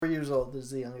4 years old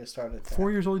is the youngest heart attack. 4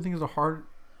 years old, you think is a heart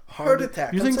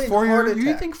attack? You think 4 years?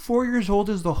 You think 4 years old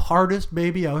is the hardest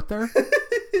baby out there?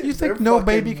 You think no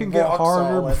baby can get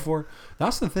harder solid. before?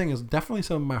 That's the thing. Is definitely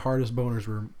some of my hardest boners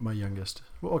were my youngest.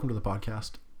 Welcome to the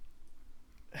podcast.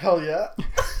 Hell yeah.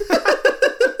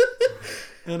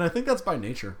 And I think that's by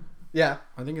nature. Yeah.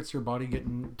 I think it's your body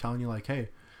telling you like, hey,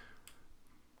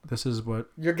 this is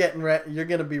what you're getting ready. You're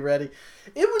gonna be ready.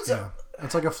 It was. Yeah.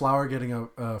 It's like a flower getting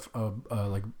a fruit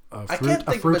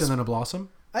and then a blossom.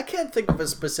 I can't think of a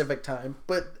specific time,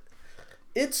 but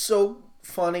it's so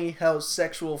funny how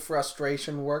sexual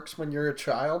frustration works when you're a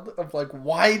child. Of like,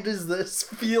 why does this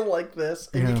feel like this?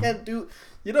 And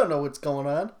you don't know what's going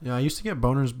on. Yeah, I used to get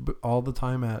boners all the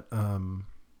time at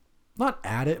not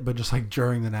at it, but just like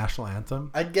during the national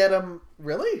anthem. I'd get them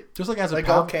really, just like as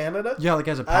a all Canada. Yeah, like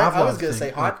as a Pavlov. I was gonna thing.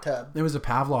 say hot tub. It was a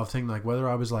Pavlov thing, like whether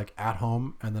I was like at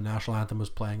home and the national anthem was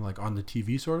playing like on the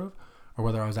TV sort of, or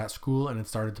whether I was at school and it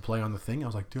started to play on the thing. I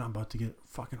was like, dude, I'm about to get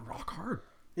fucking rock hard.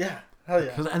 Yeah, hell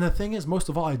yeah. And the thing is, most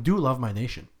of all, I do love my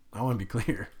nation. I want to be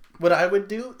clear. What I would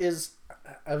do is,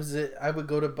 I would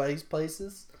go to buddies'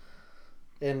 places.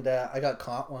 And I got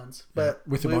caught once, but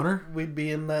with your boner, we'd be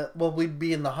in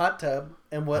the hot tub,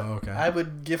 and I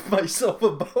would give myself a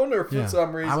boner for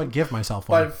some reason. I would give myself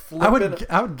one. I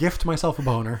would gift myself a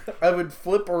boner. I would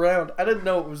flip around. I didn't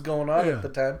know what was going on at the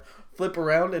time. Flip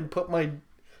around and put my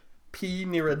pee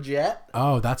near a jet.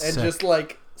 Oh, that's and sick. Just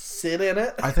like sit in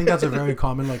it. I think that's a very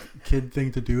common like kid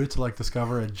thing to do. To like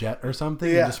discover a jet or something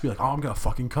and just be like, oh, I'm gonna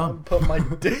fucking come. Put my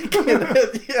dick in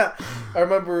it. Yeah. I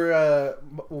remember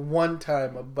one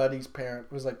time a buddy's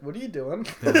parent was like, "What are you doing?"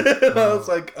 And I was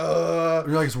like,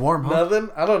 You're like, it's warm, huh? Nothing.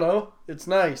 I don't know. It's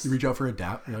nice. You reach out for a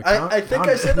dap. Like, I think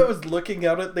I said I was looking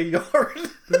out at the yard.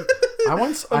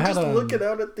 I had looking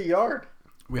out at the yard.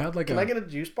 We had like Can I get a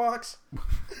juice box?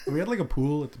 We had like a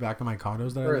pool at the back of my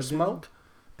condos that or a smoke.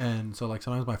 And so, like,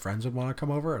 sometimes my friends would want to come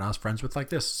over, and I was friends with, like,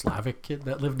 this Slavic kid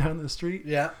that lived down the street.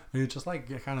 Yeah. And he was just, like,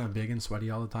 kind of big and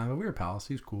sweaty all the time, but we were pals.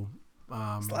 He was cool.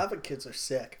 Slavic kids are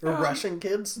sick. Or Russian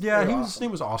kids? Yeah, his name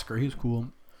was Oscar. He was cool.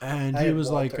 And he was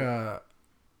like,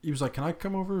 can I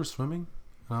come over swimming?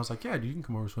 And I was like, yeah, dude, you can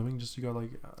come over swimming. Just to go,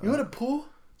 like... you had a pool?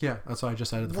 Yeah, that's what I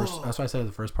just said at the first. That's what I said at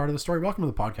the first part of the story. Welcome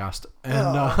to the podcast.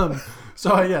 And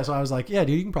so I was like, yeah,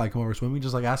 dude, you can probably come over swimming.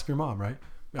 Just, like, ask your mom, right?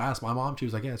 I asked my mom. She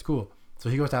was like, yeah, it's cool. So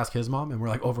he goes to ask his mom, and we're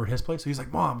like over at his place. So he's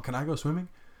like, "Mom, can I go swimming?"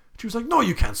 She was like, "No,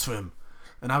 you can't swim."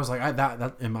 And I was like,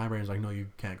 that in my brain was like, "No, you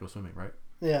can't go swimming, right?"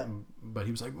 Yeah. But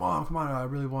he was like, "Mom, come on, I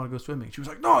really want to go swimming." She was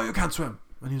like, "No, you can't swim."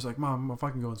 And he was like, "Mom, I'm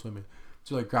fucking going swimming."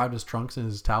 So like grabbed his trunks and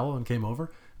his towel and came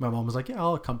over. My mom was like, "Yeah,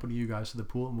 I'll accompany you guys to the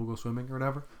pool and we'll go swimming or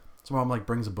whatever." So mom like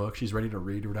brings a book. She's ready to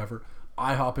read or whatever.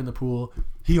 I hop in the pool.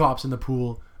 He hops in the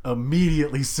pool.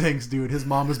 Immediately sinks, dude. His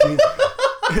mom was being.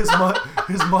 His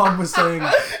mom was saying,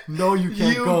 "No, you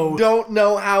can't go. You don't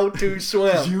know how to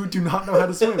swim. You do not know how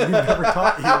to swim. We've never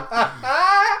taught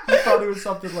you." He thought it was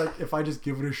something like, if I just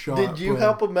give it a shot. Did you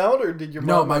help him out, or did your mom?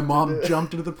 No, my mom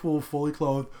jumped into the pool fully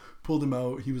clothed, pulled him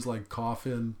out. He was like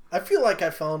coughing. I feel like I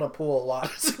fell in a pool a lot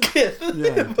as a kid,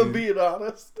 if I'm being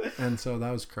honest. And so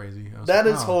that was crazy. That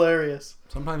is hilarious.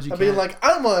 Sometimes you can't. I mean, like,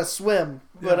 I want to swim,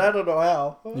 but I don't know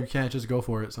how. You can't just go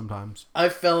for it sometimes. I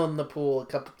fell in the pool a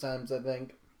couple times, I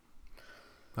think.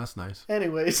 That's nice.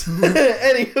 Anyways,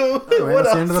 anywho,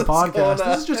 that's the end of the podcast.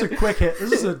 This is just a quick hit.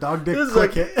 This is a dog dick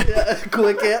quick hit. Yeah,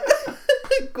 quick hit.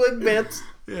 Quick bits.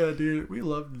 Yeah, dude, we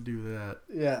love to do that.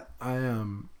 Yeah.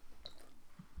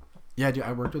 Yeah, dude,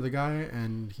 I worked with a guy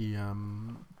and he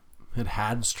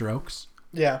had strokes.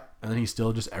 Yeah. And then he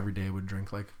still just every day would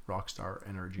drink like Rockstar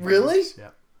energy. Really? Drinks.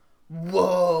 Yeah.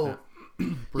 Whoa.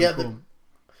 Yeah. Cool.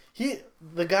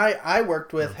 The guy I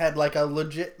worked with had like a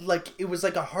legit, like it was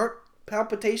like a heart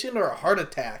palpitation or a heart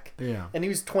attack. Yeah. And he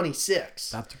was 26.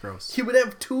 That's gross. He would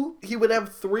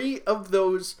have 3 of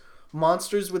those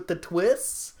monsters with the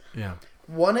twists. Yeah.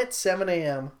 One at 7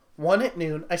 a.m., one at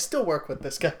noon. I still work with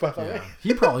this guy, by the way.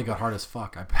 He probably got hard as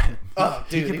fuck, I bet. Oh,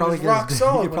 dude, he was rock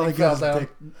solid. He could probably get his dick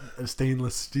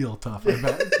stainless steel tough, I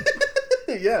bet.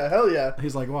 Yeah, hell yeah.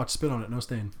 He's like, watch, spit on it, no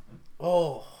stain.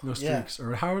 Oh, no streaks. Yeah.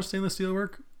 Or how does stainless steel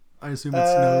work? I assume it's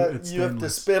stainless. You have to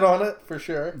spit on it for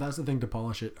sure. That's the thing to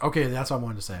polish it. Okay, that's what I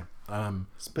wanted to say.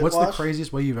 What's the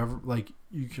craziest way you've ever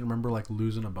you can remember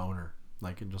losing a boner?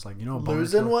 Just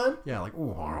losing one? Yeah,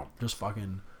 just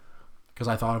fucking. Because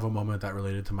I thought of a moment that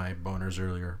related to my boners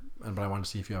earlier, but I want to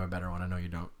see if you have a better one. I know you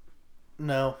don't.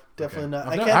 No, definitely not.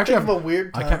 I can't think of a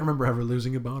weird time. I can't remember ever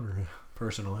losing a boner.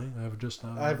 Personally,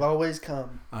 I've always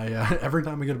come. Every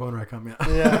time I get a boner, I come. Yeah.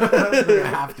 Yeah. I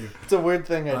have to. It's a weird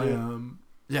thing I do.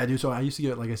 Yeah, dude. So I used to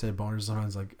get, like I said, boners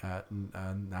sometimes, like at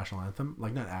national anthem,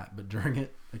 like not at, but during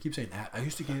it. I keep saying at. I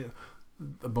used to get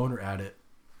a boner at it.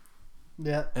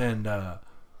 Yeah. And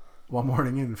one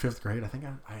morning in 5th grade, I think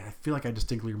I feel like I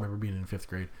distinctly remember being in 5th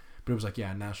grade, but it was like,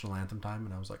 yeah, national anthem time,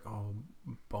 and I was like, oh,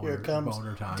 Here it comes.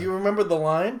 boner time. Do you remember the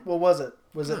line? What was it?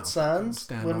 Was No, it Sons?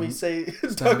 When we say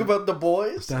talk stand- about the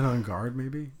boys? Stand on guard,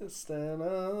 maybe. Stand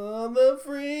on the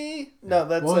free. No,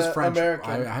 that's What was French?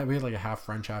 American. We had like a half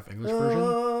French, half English version.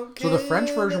 Oh, So the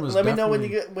French version was Let me know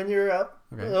definitely- when you're up.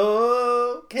 Okay.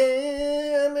 Oh,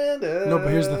 Canada. No, but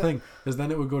here's the thing: is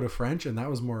then it would go to French, and that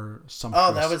was more sumptuous.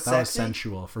 Oh, that was sexy?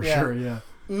 sensual for Yeah. sure. Yeah,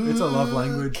 it's a love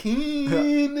language.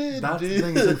 Canada. That's the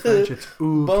thing. Is in French, it's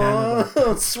ooh Canada.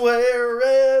 Bonsoir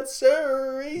at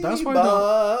Surrey, That's why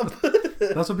Bob.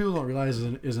 That's what people don't realize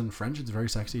is in French. It's very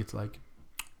sexy. It's like,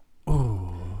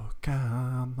 ooh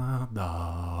Canada.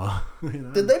 You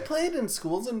know? Did they play it in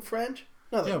schools in French?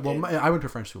 No, they Yeah, well, didn't. I went to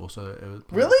French school, so it was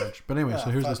Really? French. But anyway, Oh,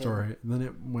 so here's the fucking- story. And then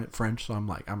it went French, so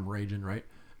I'm raging, right?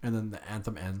 And then the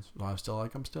anthem ends. So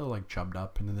I'm still like chubbed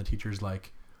up, and then the teacher's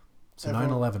like, so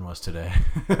Everyone- 9/11 was today.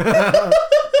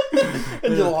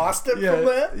 And you lost it yeah, from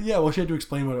that? yeah. Well, she had to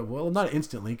explain what it. Well, not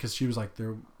instantly, because she was like,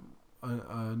 there,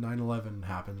 9/11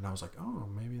 happened, and I was like, oh,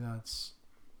 maybe that's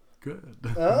good.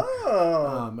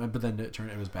 Oh. But then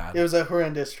it was bad. It was a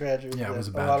horrendous tragedy. Yeah, it was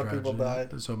a A bad lot tragedy. of people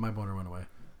died. So my boner went away.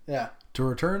 Yeah. To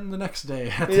return the next day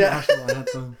at the Yeah. national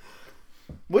anthem.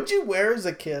 What'd you wear as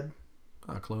a kid?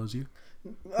 I'll close you.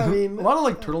 I mean, A lot of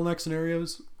like turtleneck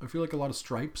scenarios. I feel like a lot of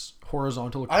stripes,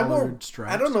 horizontal I colored won't.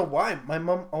 stripes. I don't know why. My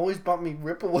mom always bought me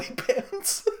rip-away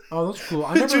pants. Oh, that's cool.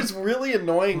 I Which never. was really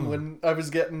annoying when I was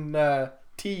getting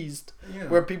teased, Yeah.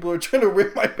 where people were trying to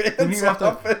rip my When pants you have to,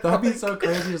 off. and, that'd be like- so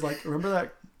crazy. Is like,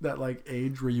 remember that like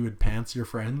age where you would pants your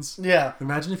friends? Yeah.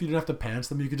 Imagine if you didn't have to pants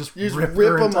them, you could just You just rip, rip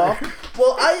their them entire- off.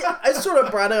 Well, I sort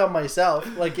of brought it on myself.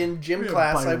 Like in gym Yeah,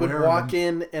 class, by I would wearing walk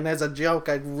in, and as a joke,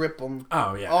 I'd rip them.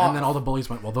 Oh yeah, off. and then all the bullies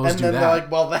went, well, those And do then that. they're like,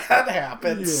 well, that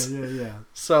happens. yeah.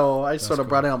 So I sort of cool.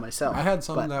 brought it on myself. I had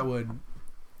some but, that would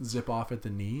zip off at the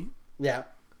knee. Yeah.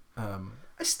 Um,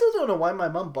 I still don't know why my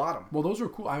mom bought them. well, those were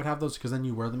cool. I would have those because then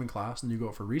you wear them in class, and you go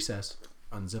out for recess,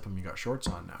 unzip them. You got shorts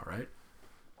on now, right?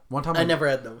 One time I never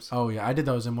had those. Oh yeah, I did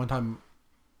those, and one time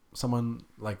someone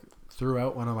like threw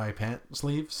out one of my pant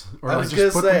sleeves, or I like was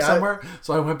just put gonna them say, somewhere.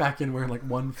 So I went back in wearing like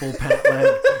one full pant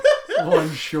leg,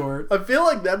 one short. I feel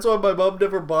like that's why my mom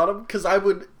never bought them, because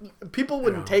people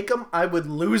wouldn't Yeah. take them. I would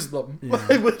lose them. Yeah.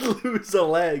 I would lose a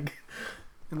leg.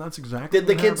 And that's exactly. Did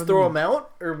the what kids happened throw to them me.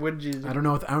 out, or would you? I don't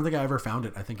know. I don't think I ever found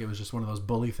it. I think it was just one of those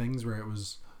bully things where it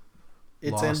was.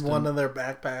 It's lost in one and- of their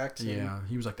backpacks. and- Yeah,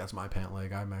 he was like, "That's my pant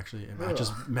leg. I'm actually it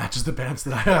matches the pants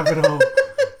that I have at home."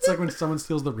 It's like when someone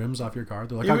steals the rims off your car.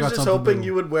 They're like, He "I was got just something hoping new."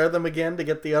 you would wear them again to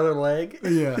get the other leg.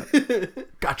 Yeah,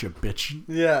 gotcha, bitch.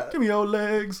 Yeah. Give me your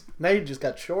legs. Now you just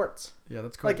got shorts. Yeah,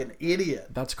 that's cool. Like an idiot.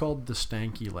 That's called the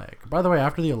stanky leg. By the way,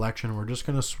 after the election, we're just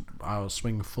gonna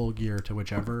swing full gear to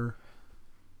whichever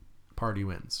party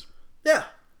wins. Yeah.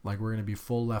 Like we're gonna be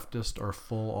full leftist or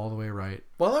full all the way right.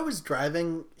 While I was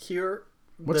driving here,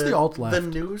 What's the alt left? The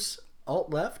news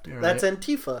alt left. Yeah, That's right.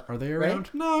 Antifa. Are they right?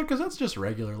 around? No, because that's just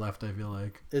regular left. I feel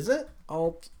like Is it?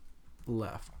 alt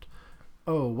left.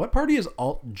 Oh, what party is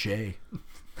alt J?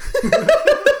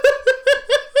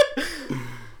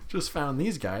 Just found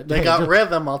these guys. They Hey, got just-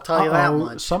 rhythm. I'll tell you that Uh-oh,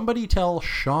 much. Somebody tell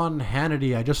Sean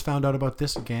Hannity I just found out about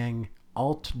this gang,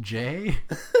 Alt J.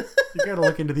 You gotta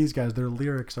look into these guys. Their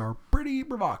lyrics are pretty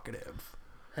provocative.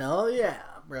 Hell yeah,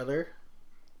 brother.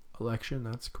 Election,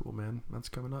 that's cool, man. That's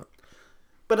coming up.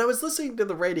 But I was listening to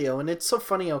the radio, and it's so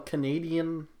funny how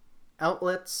Canadian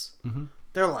outlets,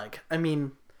 they're like, I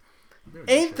mean,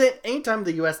 anytime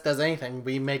the U.S. does anything,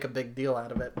 we make a big deal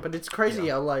out of it. But it's crazy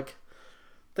how, like,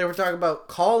 they were talking about,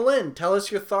 call in, tell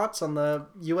us your thoughts on the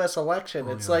U.S. election.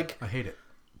 Oh, It's yeah. like, I hate it.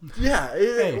 yeah, tell what you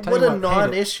a what, hate it.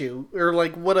 non-issue. Or,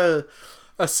 like, what a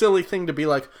silly thing to be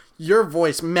like, your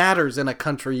voice matters in a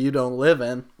country you don't live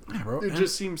in. Yeah, bro. It And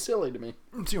just seems silly to me.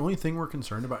 it's the only thing we're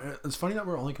concerned about. It's funny that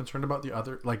we're only concerned about the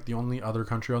only other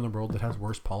country on the world that has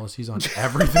worse policies on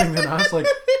everything than us. Like,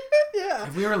 Yeah.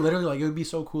 if we were literally like, it would be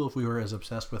so cool if we were as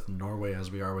obsessed with Norway as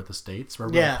we are with the States. Where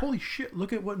we're Yeah. like, holy shit,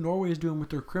 look at what Norway is doing with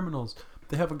their criminals.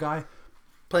 They have a guy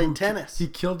Playing tennis. He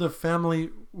killed a family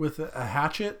with a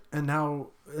hatchet, and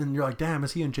you're like, damn,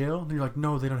 is he in jail? And you're like,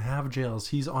 no, they don't have jails.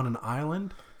 He's on an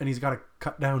island, and he's got to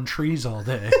cut down trees all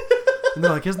day. And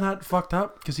they're like, isn't that fucked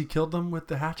up? Because he killed them with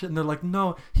the hatchet. And they're like,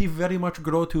 no, he very much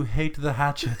grow to hate the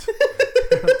hatchet.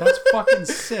 That's fucking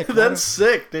sick. That's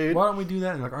sick, dude. Why don't we do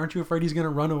that? And like, aren't you afraid he's gonna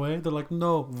run away? They're like,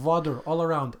 no, water all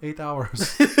around, 8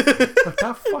 hours. Like,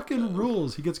 that fucking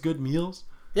rules. He gets good meals.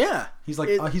 Yeah. He's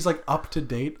like up to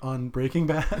date on Breaking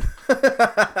Bad.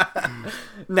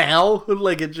 Now,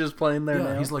 like it's just playing there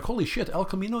now. He's like, holy shit, El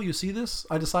Camino, you see this?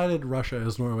 I decided Russia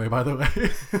is Norway, by the way.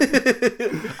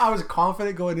 I was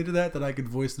confident going into that I could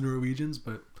voice the Norwegians,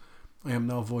 but I am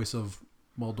now voice of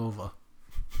Moldova.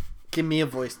 Give me a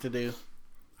voice to do.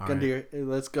 Right.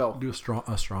 Let's go. Do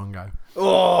a strong guy.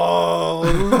 Oh,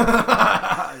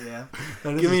 yeah.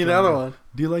 Give me another one.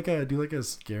 Do you like a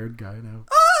scared guy now?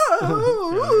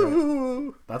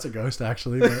 Oh, that's a ghost,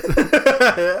 actually.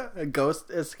 But... a ghost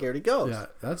is scaredy ghost.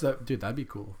 Yeah, dude. That'd be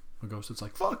cool. A ghost that's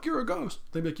like, "Fuck, you're a ghost."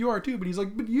 They'd be like, "You are too," but he's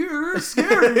like, "But you're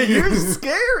scary. You're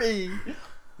scary."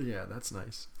 Yeah, that's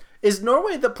nice. Is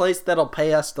Norway the place that'll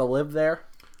pay us to live there?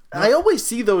 I always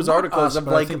see those articles of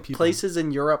like places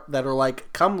in Europe that are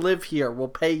like, "Come live here, we'll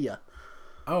pay you."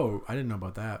 Oh, I didn't know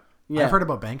about that. Yeah. I've heard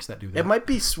about banks that do that. It might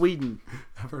be Sweden.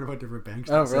 I've heard about different banks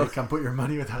that say, "Come put your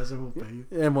money with us and we'll pay you."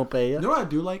 And we'll pay you. You know what I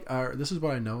do like? This is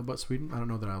what I know about Sweden. I don't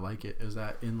know that I like it. Is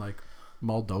that in like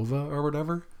Moldova or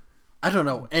whatever? I don't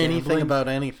know anything about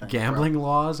anything. Gambling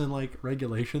laws and like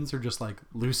regulations are just like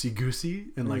loosey goosey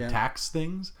and like tax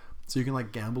things. So you can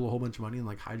like gamble a whole bunch of money and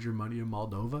like hide your money in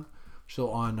Moldova. So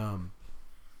on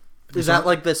is that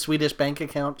like the Swedish bank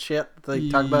account shit they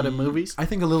talk about in movies? I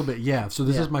think a little bit, yeah. So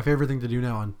this is my favorite thing to do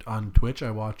now on Twitch.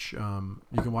 I watch you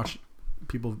can watch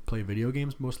people play video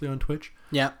games mostly on Twitch.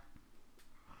 Yeah.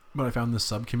 But I found this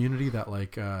sub community that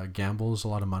like gambles a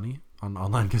lot of money on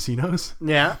online casinos.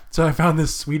 Yeah. So I found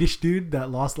this Swedish dude that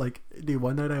lost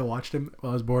one night I watched him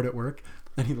while I was bored at work.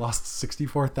 And he lost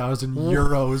 64,000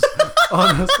 euros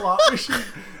on a slot machine.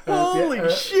 Holy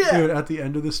shit. Dude, at the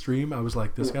end of the stream, I was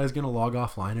like, this guy's going to log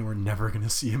offline and we're never going to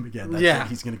see him again. That's it.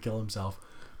 He's going to kill himself.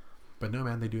 But no,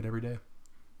 man, they do it every day.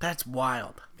 That's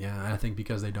wild. Yeah, I think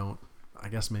because they don't, I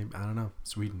guess maybe, I don't know,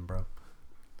 Sweden, bro.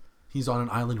 He's on an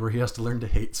island where he has to learn to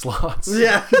hate slots.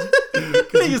 Yeah.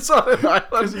 He's on an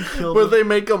island where they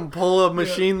make him pull a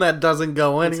machine that doesn't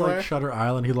go anywhere. It's like Shutter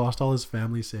Island. He lost all his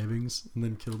family savings and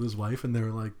then killed his wife. And they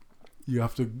were like, you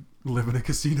have to live in a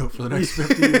casino for the next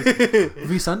 50 years.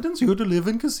 We sentence you to live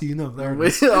in casino. There it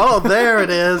is. Oh, there it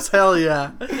is. Hell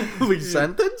yeah. We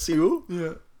sentence you?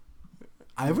 Yeah.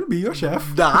 I will be your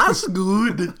chef. That's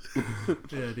good.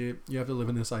 Yeah, dude. You have to live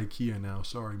in this IKEA now.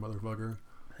 Sorry, motherfucker.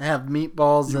 Have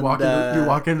meatballs you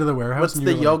walk into the warehouse. What's and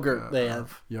the yogurt they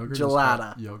have? Yogurt.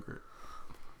 Gelada. Yogurt.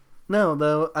 No,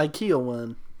 the IKEA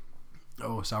one.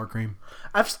 Oh, sour cream.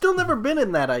 I've still never been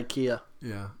in that IKEA.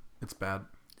 Yeah, it's bad.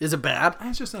 Is it bad?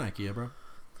 It's just an IKEA, bro.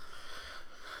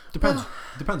 Depends.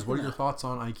 Depends. What are your thoughts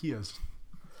on IKEAs?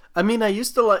 I mean, I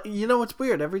used to like. You know, it's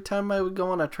weird. Every time I would go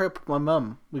on a trip with my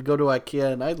mom, we'd go to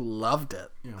IKEA, and I loved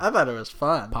it. Yeah. I thought it was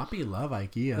fun. Poppy love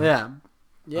IKEA. Yeah.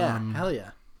 Yeah. Hell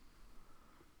yeah.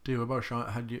 Dude, what about Sean?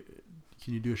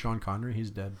 Can you do a Sean Connery?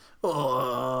 He's dead.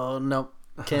 Oh no,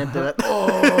 can't do it.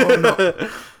 Oh no.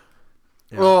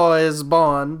 Yeah. Oh, is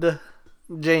Bond,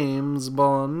 James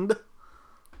Bond?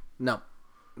 No,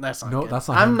 that's not. No, good. That's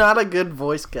not. I'm not a good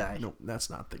voice guy. No, that's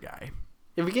not the guy.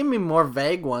 If you give me more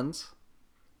vague ones,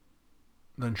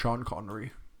 then Sean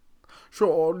Connery.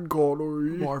 Sean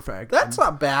Connery. More vague. That's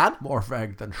not bad. More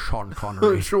vague than Sean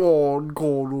Connery. Sean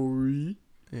Connery.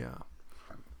 Yeah.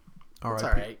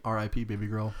 R.I.P. R.I.P. Baby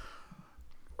girl.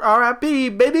 R.I.P.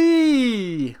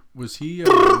 Baby. Was he?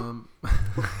 Sean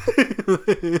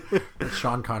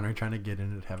Connery trying to get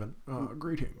into heaven.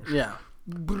 Greetings. Yeah.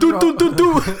 Did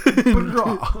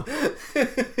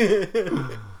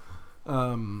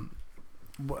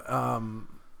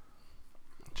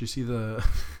you see the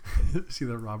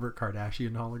Robert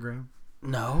Kardashian hologram?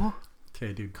 No.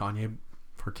 Okay, dude. Kanye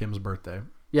for Kim's birthday.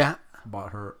 Yeah.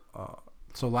 Bought her.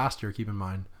 So last year, keep in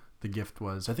mind, the gift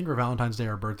was, I think for Valentine's Day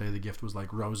or birthday, the gift was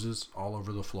like roses all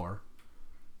over the floor.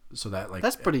 So that like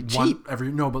that's pretty cheap.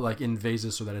 But like in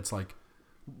vases, so that it's like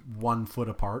 1 foot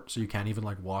apart, so you can't even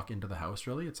like walk into the house.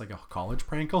 Really, it's like a college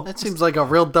prank. That seems like a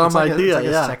real dumb idea. It's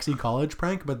like a sexy college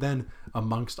prank. But then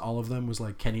amongst all of them was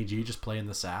like Kenny G just playing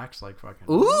the sax, like fucking.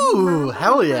 Ooh,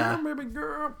 hell yeah, baby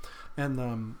girl.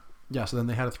 And yeah, so then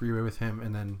they had a 3-way with him,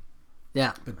 and then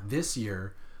yeah. But this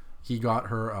year, he got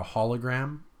her a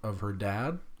hologram of her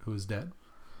dad, who is dead.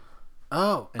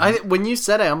 Oh, when you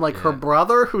said it, I'm like, her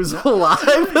brother who's alive?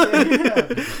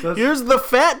 Yeah. Here's the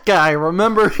fat guy.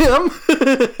 Remember him?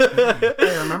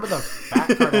 Hey, remember the fat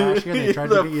Kardashian they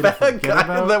tried to get you to forget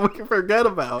about? That we forget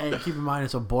about. Hey, keep in mind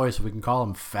it's a boy, so we can call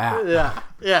him fat.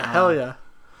 Yeah, hell yeah.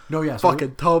 No, yeah. So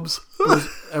fucking Tubbs.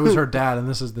 It was her dad, and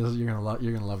this is you're gonna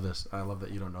love this. I love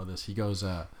that you don't know this. He goes,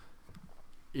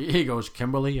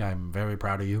 Kimberly, I'm very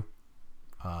proud of you.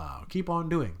 Keep on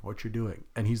doing what you're doing.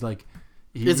 And he's like,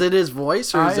 Is it his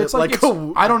voice or is it it's like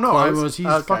I don't know. close? He's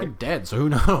Okay. fucking dead, so who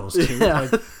knows? Dude? Yeah.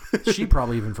 Like, she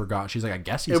probably even forgot. She's like, I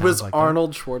guess he It sounds was like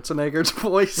Arnold Schwarzenegger's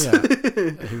voice.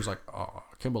 that. Yeah. He was like, oh,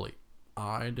 Kimberly,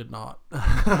 I did not.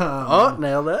 Oh,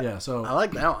 nailed it. Yeah, so I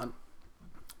like that one.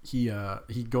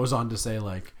 he goes on to say,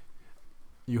 like,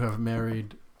 you have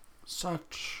married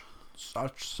such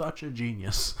a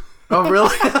genius. Oh,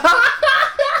 really?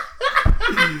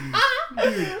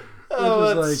 Oh,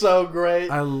 is that's like- so great.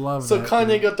 I love So that. Kanye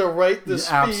dude. got to write the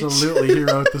speech. Absolutely, he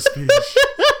wrote the speech.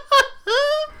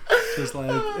 Just like,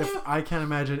 if I can't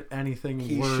imagine anything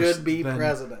He worse should be than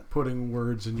president. putting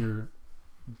words in your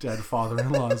dead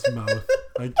father-in-law's mouth.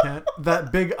 I can't.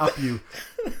 That big up you.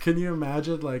 Can you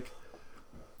imagine, like,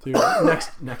 dude,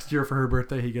 next year for her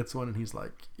birthday, he gets one and he's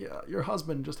like, yeah, your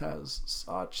husband just has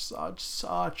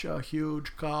such a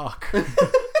huge cock.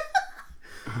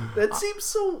 That seems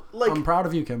so like. I'm proud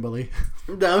of you, Kimberly.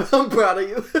 I'm proud of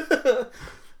you.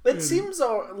 That seems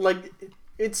like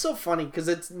it's so funny because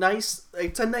it's nice.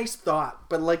 It's a nice thought,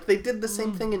 but like they did the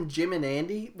same thing in Jim and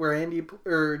Andy, where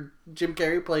Jim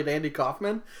Carrey played Andy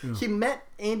Kaufman. Yeah. He met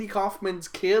Andy Kaufman's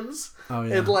kids Oh,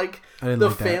 yeah. and like I didn't the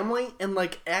like that. family and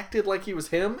like acted like he was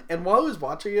him. And while I was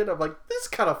watching it, I'm like, this is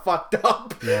kind of fucked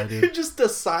up. Yeah, dude. Just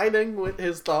deciding what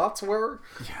his thoughts were.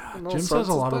 Yeah, And all Jim sorts says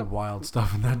a of lot stuff. of wild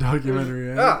stuff in that documentary.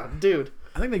 Yeah. Ah, dude.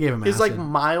 I think they gave him His acid. like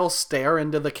mild stare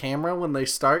into the camera when they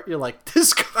start, you're like,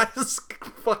 this guy's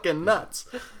fucking nuts.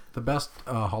 The best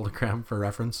hologram for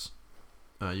reference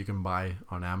you can buy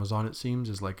on Amazon, it seems,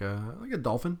 is like a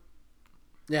dolphin.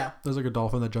 Yeah. There's like a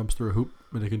dolphin that jumps through a hoop,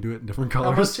 and they can do it in different colors.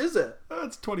 How much is it?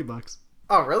 It's $20.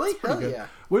 Oh, really? Pretty Hell good. yeah.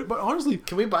 Wait, but honestly,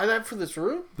 Can we buy that for this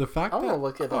room? the fact I that wanna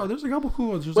look it up. there's a couple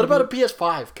cool ones. There's What like about a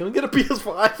PS5? Can we get a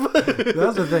PS5?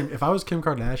 That's the thing. If I was Kim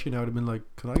Kardashian, I would have been like,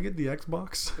 "Can I get the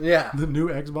Xbox? Yeah. The new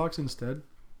Xbox instead?"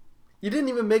 You didn't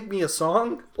even make me a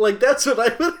song? Like, that's what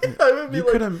I would be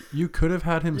You could have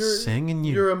had him You're- sing, and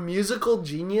you're a musical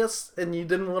genius and you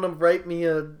didn't want to write me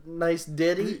a nice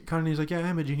ditty? Kanye's like, "Yeah,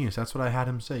 I'm a genius." That's what I had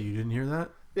him say. You didn't hear that?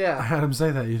 I Yeah. had him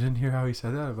say that. You didn't hear how he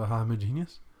said that about how I'm a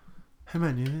genius? Hey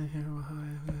man, you didn't hear how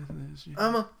I...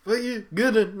 I'm a for you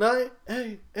good night.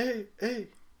 Hey, hey, hey.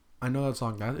 I know that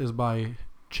song. That is by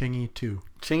Chingy 2.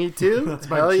 Chingy too? That's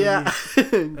my Hell yeah.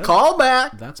 Call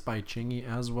back. That's by Chingy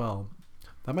as well.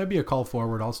 That might be a call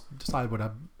forward. I'll decide what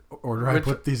order I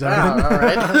put these out in. All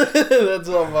right. That's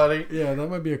so funny. Yeah, that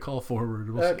might be a call forward.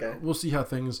 Okay. We'll see how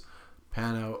things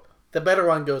pan out. The better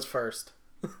one goes first.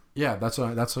 Yeah, that's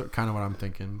kind of what I'm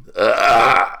thinking.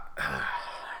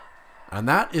 And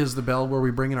that is the bell where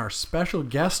we bring in our special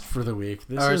guest for the week.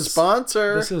 Our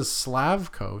sponsor. This is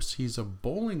Slavkos. He's a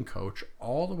bowling coach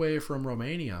all the way from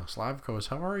Romania. Slavkos,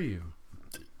 how are you?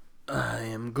 I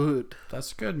am good.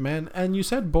 That's good, man. And you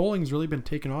said bowling's really been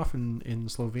taken off in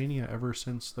Slovenia ever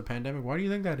since the pandemic. Why do you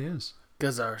think that is?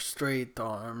 Because our straight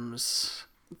arms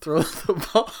throw the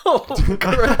ball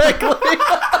correctly.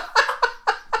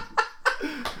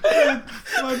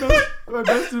 My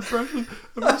best impression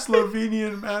of a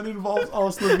Slovenian man involves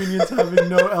all Slovenians having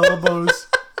no elbows.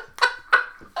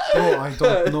 Oh, I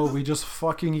don't know. We just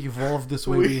fucking evolved this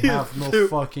way. We have no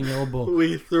fucking elbow.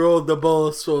 We throw the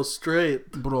ball so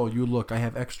straight. Bro, you look. I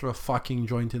have extra fucking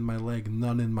joint in my leg,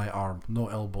 none in my arm. No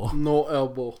elbow. No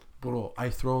elbow. Bro, I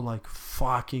throw like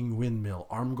fucking windmill.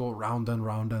 Arm go round and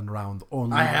round and round.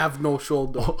 Only I have no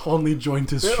shoulder. only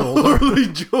joint is shoulder. Only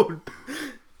joint.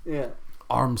 Yeah.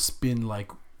 Arm spin like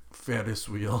Ferris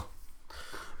wheel.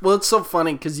 Well, it's so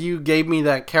funny because you gave me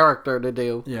that character to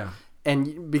do. Yeah.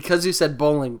 And because you said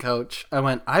bowling coach, I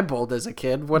went, I bowled as a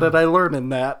kid. What did I learn in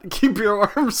that? Keep your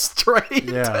arms straight.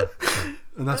 Yeah.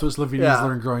 And that's what Slovenians Yeah.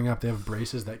 learn growing up. They have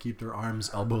braces that keep their arms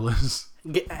elbowless.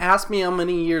 Ask me how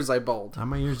many years I bowled. How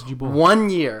many years did you bowl?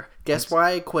 1 year. Guess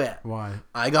why I quit? Why?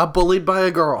 I got bullied by a I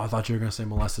girl. thought you were going to say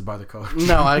molested by the coach.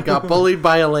 No, I got bullied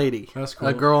by a lady. That's cool.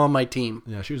 A girl on my team.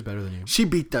 Yeah, she was better than you. She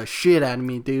beat the shit out of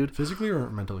me, dude. Physically or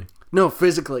mentally? No,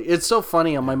 physically. It's so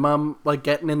funny. On my mom, like,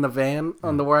 getting in the van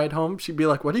on the ride home, she'd be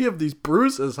like, what do you have these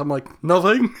bruises? I'm like,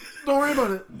 nothing. Don't worry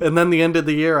about it. And then the end of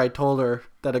the year, I told her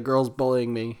that a girl's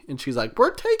bullying me. And she's like,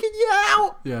 we're taking you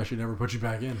out. Yeah, she never put you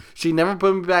back in. She never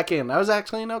put me back in. I was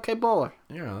actually an okay bowler.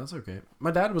 Yeah, that's okay.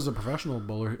 My dad was a professional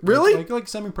bowler. Really? Like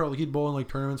semi-pro. Like he'd bowl in like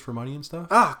tournaments for money and stuff.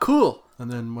 Ah, cool.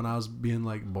 And then when I was being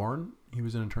like born, he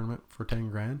was in a tournament for 10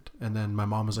 grand. And then my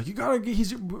mom was like, "You gotta get,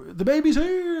 the baby's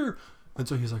here." And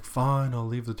so he's like, "Fine, I'll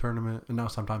leave the tournament." And now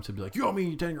sometimes he'd be like, "You owe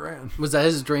me 10 grand Was that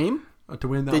his dream? to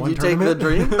win that Did one you take tournament." the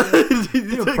dream?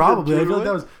 Did you take Probably. the I feel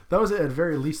dream like that was at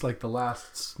very least like the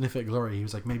last sniff at glory. He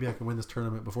was like, "Maybe I can win this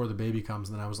tournament before the baby comes."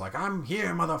 And then I was like, "I'm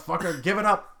here, motherfucker. Give it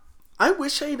up." I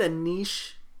wish I had a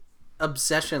niche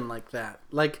obsession like that.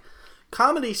 Like,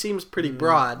 comedy seems pretty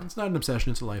broad. It's not an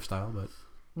obsession; it's a lifestyle.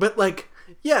 But like,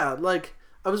 yeah, like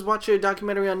I was watching a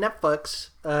documentary on Netflix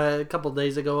a couple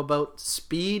days ago about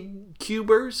speed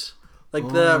cubers, like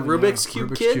the Rubik's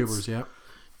Cube kids. Cubers, yeah.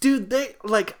 Dude, they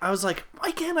like. I was like,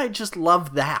 why can't I just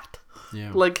love that?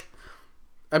 Yeah. Like,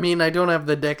 I mean, I don't have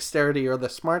the dexterity or the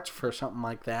smarts for something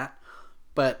like that,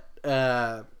 but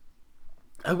I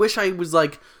wish I was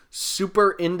like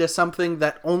super into something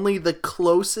that only the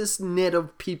closest knit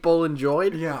of people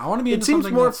enjoyed. Yeah, I want to be. It seems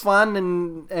more fun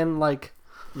and like.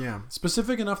 Yeah,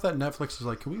 specific enough that Netflix is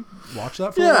like, can we watch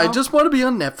that for Yeah, a while? I just want to be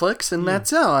on Netflix, and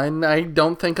that's all. And I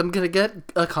don't think I'm going to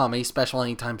get a comedy special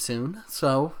anytime soon,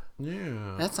 so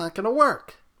Yeah. that's not going to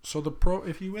work. So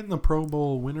if you win the Pro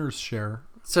Bowl winners share.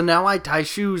 So now I tie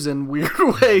shoes in weird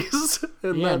ways.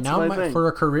 And Yeah, that's now my thing. for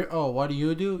a career. Oh, what do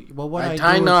you do? Well, what I I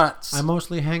tie do is knots. I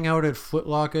mostly hang out at Foot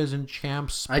Lockers and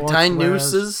Champs. I tie Sportswears,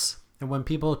 nooses. And when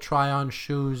people try on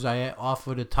shoes, I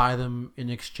offer to tie them in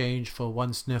exchange for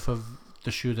one sniff of the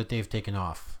shoe that they've taken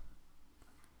off.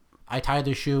 I tie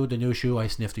the shoe, the new shoe, I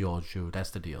sniff the old shoe.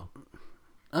 That's the deal.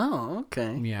 Oh,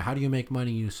 okay. Yeah, how do you make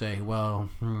money, you say? Well,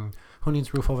 who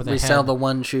needs roof over their We head? sell the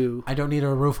one shoe. I don't need a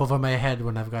roof over my head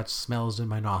when I've got smells in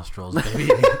my nostrils,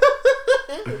 baby.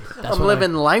 I'm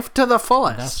living life to the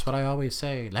fullest. That's what I always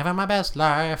say. Living my best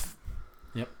life.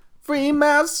 Yep. Free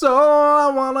my soul,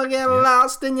 I wanna get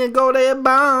lost in your Gordy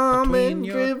bomb Between and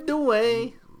your- drift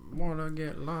away. Wanna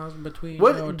get lost between your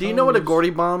What do you know what a toes. Gordy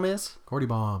bomb is? Gordy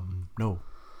bomb. No.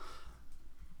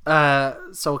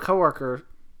 So a coworker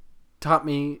taught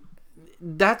me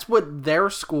that's what their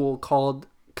school called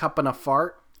cupping a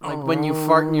fart. Like when you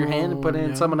fart in your hand and put it in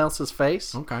yeah. someone else's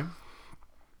face. Okay.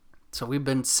 So we've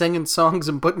been singing songs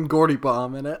and putting Gordy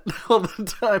bomb in it all the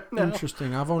time now.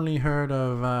 Interesting. I've only heard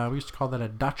of, we used to call that a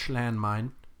Dutch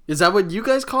landmine. Is that what you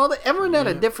guys called it? Everyone had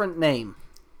a Yeah. different name.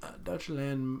 Dutch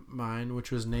landmine,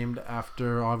 which was named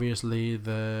after, obviously,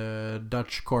 the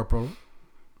Dutch corporal.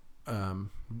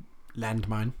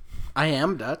 Landmine. I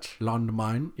am Dutch.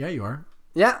 Landmine. Yeah, you are.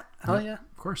 Yeah, hell yeah.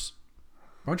 Of course.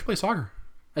 Why don't you play soccer?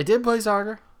 I did play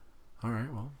soccer. All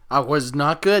right, well. I was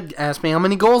not good. Ask me how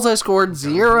many goals I scored.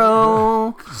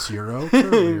 0. 0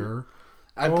 career.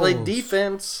 I played goals.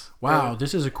 defense. Wow,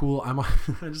 this is a cool. I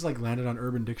just like landed on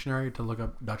Urban Dictionary to look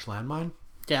up Dutch landmine,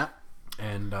 Yeah.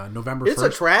 and November It's a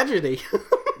 1st. tragedy.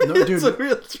 No, It's dude, a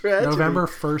real tragedy. November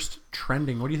 1st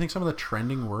trending. What do you think some of the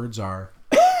trending words are?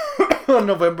 On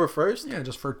November 1st? Yeah,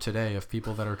 just for today, of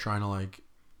people that are trying to like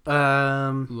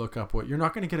look up what you're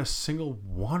not going to get a single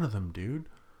one of them, dude.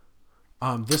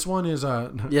 This one is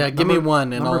Yeah, give me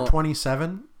one and number I'll...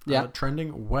 27. Yeah.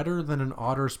 Trending wetter than an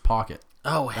otter's pocket.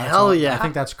 Oh, That's hell all- yeah. I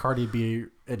think that's Cardi B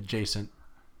adjacent.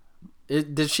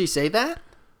 Did she say that?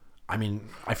 I mean,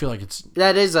 I feel like it's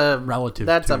That is a... relative.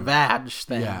 That's to, a vag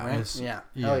thing, Yeah, right? it's- Yeah.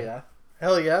 yeah. Hell yeah.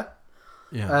 Hell yeah.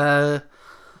 Yeah.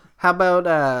 How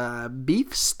about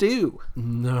beef stew?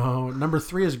 No, number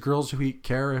 3 is girls who eat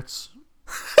carrots.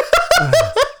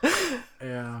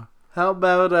 Yeah. How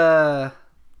about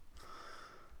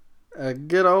a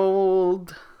good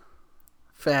old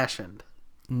fashioned?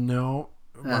 No.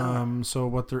 So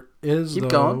what there is Keep though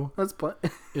going. Let's play.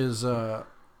 is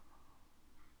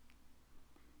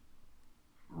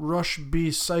Rush B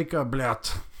Psycha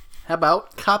Blatt. How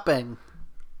about cupping?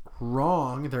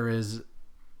 Wrong. There is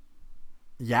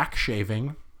yak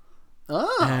shaving.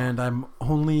 Oh. And I'm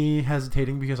only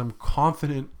hesitating because I'm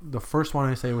confident the first one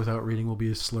I say without reading will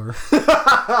be a slur.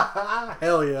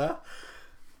 Hell yeah.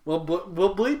 We'll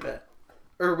bleep it.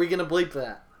 Or are we going to bleep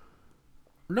that?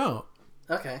 No,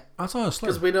 Okay. that's not a slur.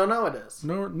 Because we don't know it is.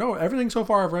 No, everything so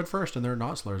far I've read first, and they're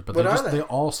not slurs, but What they are just they? they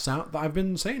all sound. I've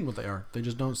been saying what they are. They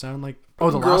just don't sound like.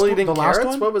 Oh, the Girl last one. eating The last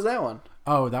carrots? one. What was that one?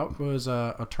 Oh, that was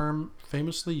a term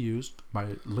famously used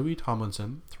by Louis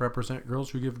Tomlinson to represent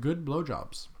girls who give good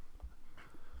blowjobs.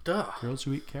 Duh. Girls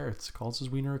who eat carrots. Calls his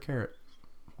wiener a carrot.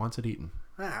 Wants it eaten.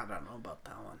 I don't know about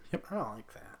that one. Yep. I don't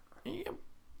like that. Yep.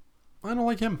 I don't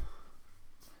like him.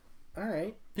 All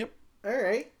right. Yep. All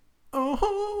right. Oh,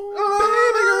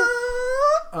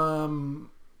 baby girl.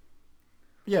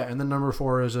 Yeah, and then number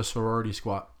 4 is a sorority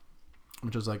squat,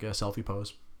 which is like a selfie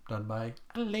pose done by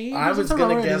ladies. I was in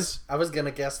gonna sororities. guess. I was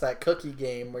gonna guess that cookie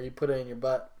game where you put it in your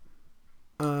butt.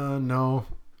 No.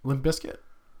 Limp Bizkit?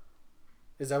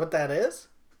 Is that what that is?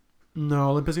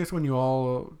 No, Limp Bizkit's when you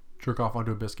all jerk off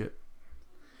onto a biscuit.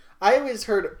 I always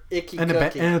heard icky And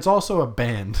cookie. and it's also a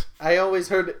band. I always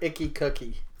heard icky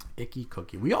cookie. Icky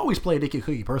Cookie. We always played Icky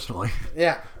Cookie personally.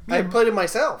 Yeah, I played it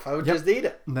myself. I would Yep. just eat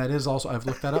it. That is also, I've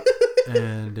looked that up,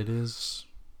 and it is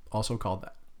also called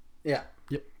that. Yeah.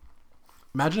 Yep.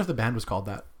 Imagine if the band was called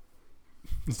that.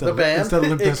 Instead The of, band? instead of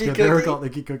Limp Icky Bizkit, they were Cookie? called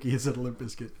Icky Cookie instead of Limp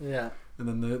Bizkit. Yeah. And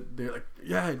then they're like,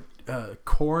 yeah,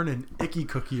 Korn and Icky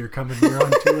Cookie are coming here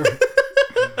on tour.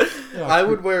 Yeah, I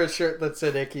would wear a shirt that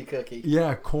said Icky Cookie.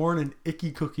 Yeah, Korn and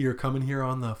Icky Cookie are coming here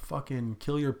on the fucking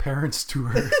Kill Your Parents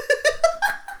tour.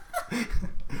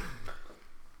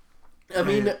 I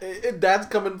mean, that's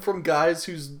coming from guys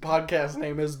whose podcast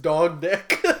name is Dog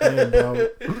Dick. Hey, bro.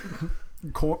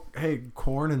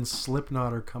 Korn and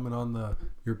Slipknot are coming on the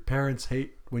Your Parents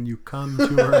Hate When You Come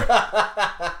tour.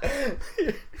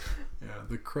 Yeah,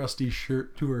 the Crusty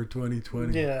Shirt Tour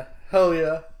 2020. Yeah, hell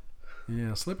yeah.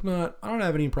 Yeah, Slipknot, I don't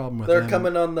have any problem with They're them.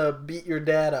 coming on the Beat Your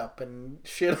Dad Up and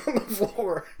shit on the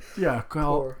floor. Yeah,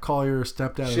 call your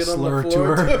stepdad Shit a on slur the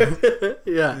floor tour.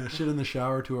 Yeah. Yeah, shit in the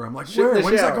shower tour. I'm like, Shit in where? the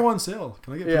When does that shower. go on sale?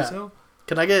 Can I get Yeah. pre-sale?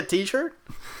 Can I get a t-shirt?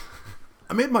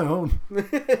 I made my own.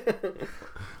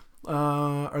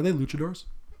 Are they luchadors?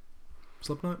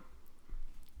 Slipknot?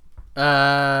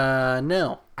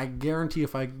 No. I guarantee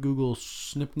if I Google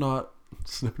Slipknot,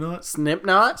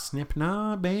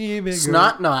 Snipknot? baby girl.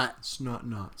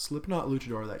 Snotknot. Slipknot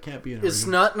luchador. That can't be an Is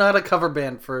original. Snotknot a cover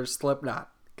band for Slipknot?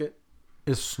 Good.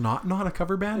 Is Snotknot a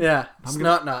cover band? Yeah, I'm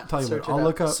gonna Snotknot. tell you Search what, it I'll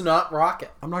look up. Snot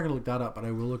Rocket. I'm not gonna look that up, but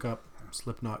I will look up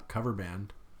Slipknot cover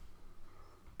band.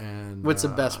 And What's the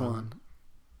best one?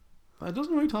 It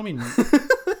doesn't really tell me.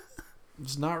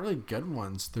 It's not really good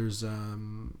ones. There's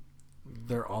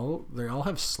they all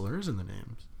have slurs in the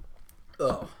names.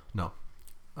 Oh. No,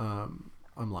 I'm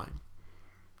lying.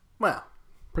 Wow.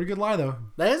 Pretty good lie though.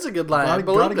 That is a good lie. I Gotta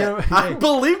believed get it. it. I Hey,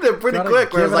 believed it pretty Gotta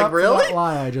quick. Where I give was it like, up for that really?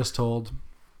 lie I just told.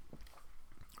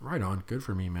 Right on. Good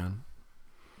for me, man.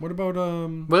 What about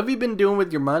What have you been doing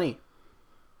with your money?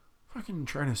 fucking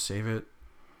trying to save it?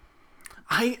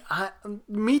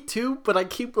 Me too, but I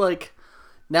keep like,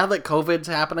 now that COVID's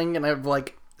happening and I've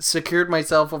like secured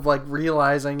myself of like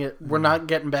realizing it, we're not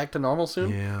getting back to normal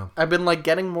soon. Yeah. I've been like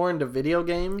getting more into video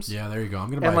games Yeah, there you go. I'm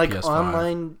gonna buy and a like PS5.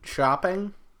 online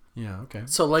shopping. Yeah, okay.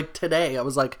 So like today I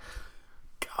was like,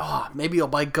 oh, maybe I'll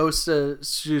buy Ghost of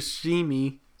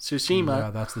Tsushima,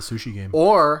 Yeah, that's the sushi game.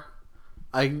 or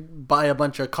I buy a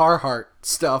bunch of Carhartt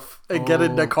stuff and get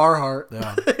into Carhartt.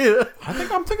 Yeah.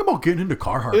 I'm thinking about getting into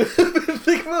Carhartt.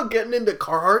 Think about getting into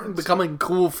Carhartt and becoming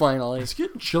cool finally. It's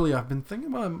getting chilly. I've been thinking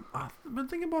about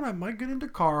I might get into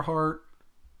Carhartt,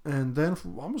 and then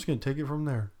I'm just gonna take it from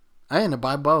there. I end up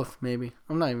buy both, maybe.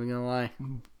 I'm not even gonna lie.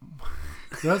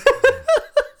 That's,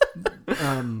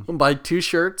 I'll buy 2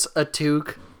 shirts, a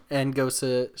toque, and go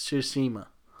to Tsushima.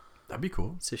 that'd be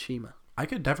cool. Tsushima. I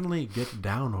could definitely get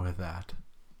down with that.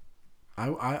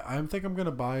 I think I'm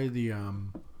gonna buy the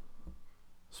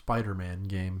Spider-Man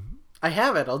game. I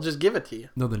have it. I'll just give it to you.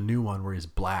 No, the new one where he's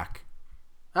black.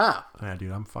 Ah, Yeah,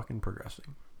 dude, I'm fucking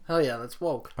progressing. hell yeah, that's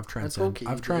woke. I've That's transcended. woke,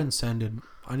 I've dude. transcended.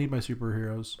 I need my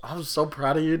superheroes. I was so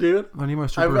proud of you, dude. I need my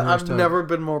superheroes. I've never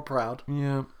been more proud.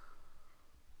 Yeah.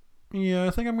 Yeah, I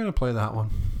think I'm gonna play that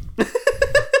one.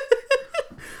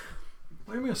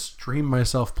 I'm gonna stream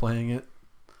myself playing it.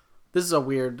 This is a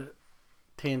weird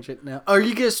tangent now. Are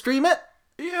you gonna stream it?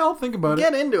 Yeah, I'll think about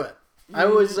Get it. into it. I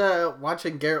was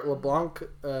watching Garrett LeBlanc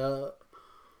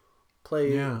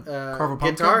play Carve a Pumpkin?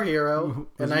 Guitar Hero, Was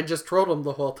and he- I just trolled him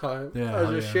the whole time. Yeah, I was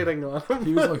hell just yeah. shitting on him.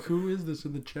 He was like, "Who is this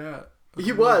in the chat?"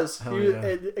 He was. Hell He, yeah.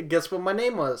 and guess what my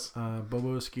name was?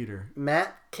 Bobo Skeeter.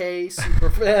 Matt K.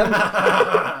 Superfan.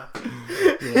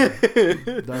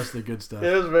 Yeah, that's the good stuff.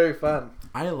 It was very fun.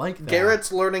 I like that.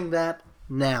 Garrett's learning that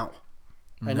now.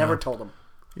 I never told him.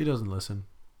 He doesn't listen.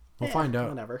 We'll Yeah, find out.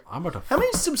 whatever. I'm about to How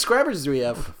many subscribers do we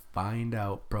have? find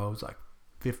out, bro. It's like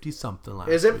 50 something last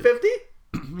Is it week. 50?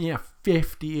 Yeah,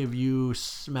 50 of you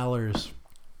smellers.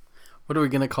 What are we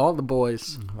going to call the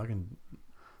boys? Fucking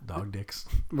dog dicks.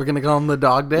 We're going to call them the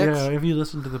dog dicks? Yeah, if you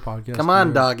listen to the podcast. Come on,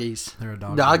 they're- doggies. They're a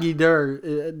dog. Doggy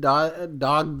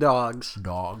dog dogs.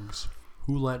 Dogs.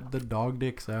 Who let the dog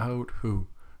dicks out? Who?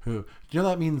 Do you know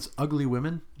that means ugly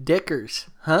women? Dickers.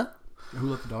 Huh? Who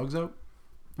let the dogs out?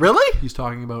 Really? He's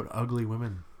talking about ugly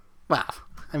women. Wow.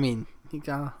 I mean, you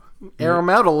gotta air them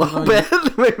out a little bit.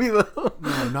 Maybe though.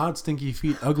 No, not stinky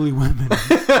feet. Ugly women.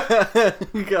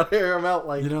 You gotta air them out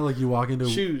like You know, like you walk into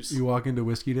shoes. You walk into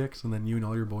Whiskey Dicks, and then you and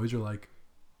all your boys are like,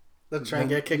 Let's try and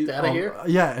get kicked out of here.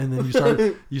 Yeah, and then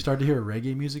you start to hear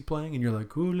reggae music playing, and you're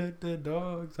like, "Who let the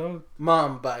dogs out?"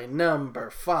 Mambo number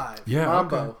 5. Yeah,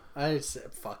 Mambo. okay. I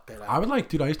said fuck that I up. would like,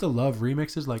 dude. I used to love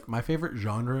remixes. Like my favorite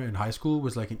genre in high school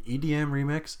was like an EDM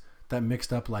remix that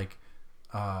mixed up like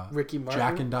Ricky Martin.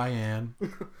 Jack and Diane,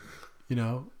 you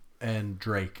know, and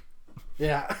Drake.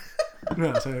 Yeah.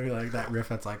 No, so it'd be like that riff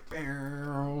that's like.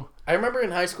 Bow. I remember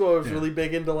in high school I was really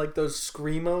big into like those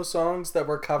screamo songs that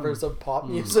were covers of pop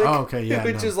music. Oh, okay, yeah,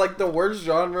 which is like the worst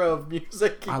genre of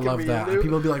music you I can love be that. into. And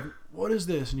people would be like, "What is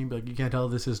this?" And you'd be like, "You can't tell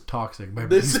this is Toxic by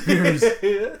Britney Spears."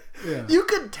 Yeah. You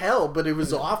could tell, but it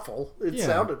was awful. It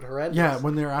sounded horrendous. Yeah,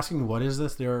 when they're asking what is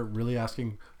this, they're really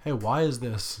asking, "Hey, why is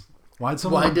this? Why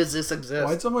does this exist?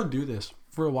 Why'd someone do this?"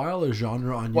 For a while, a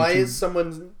genre on YouTube. Why is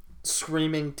someone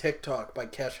screaming TikTok by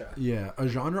Kesha? Yeah, a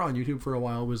genre on YouTube for a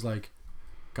while was like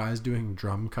guys doing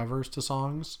drum covers to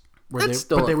songs. Where That's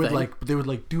still they a would thing.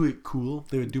 do it cool.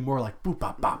 They would do more like boop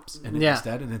bop bops and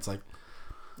instead, and it's like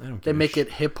I don't. They make it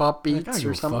hip hop beats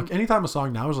or something. Fuck. Anytime a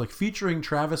song now is like featuring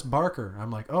Travis Barker,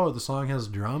 I'm like, oh, the song has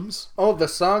drums. Oh, the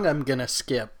song I'm gonna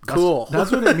skip. Cool.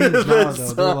 That's what it means now.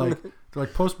 Though they're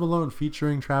like Post Malone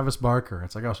featuring Travis Barker.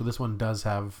 It's like, oh, so this one does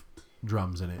have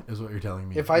drums in it, is what you're telling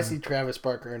me. If I see Travis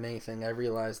Barker in anything, I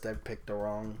realized I've picked the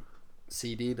wrong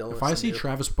CD to listen to. If I see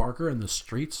Travis Barker in the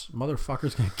streets,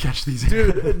 motherfuckers gonna catch these.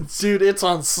 Dude, it's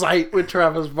on site with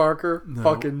Travis Barker. No.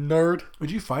 Fucking nerd. Would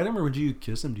you fight him or would you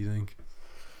kiss him, do you think?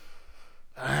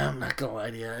 I'm not gonna lie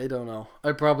to you. I don't know.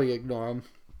 I'd probably ignore him.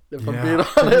 If I'm being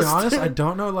honest. To be honest, I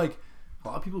don't know. Like, a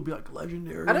lot of people would be like,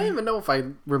 legendary. I don't even know if I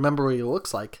remember what he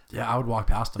looks like. Yeah, I would walk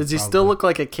past him. Does he still look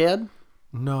like a kid?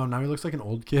 No, now he looks like an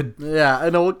old kid. Yeah,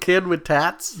 an old kid with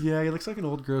tats. Yeah, he looks like an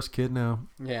old gross kid now.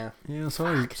 Yeah. Yeah,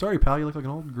 sorry, pal. You look like an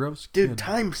old gross kid. Dude,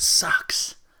 time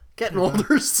sucks. Getting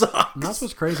older sucks. And that's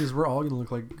what's crazy is we're all gonna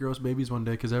look like gross babies one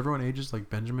day because everyone ages like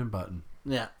Benjamin Button.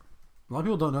 Yeah. A lot of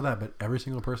people don't know that, but every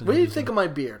single person. What do you think of my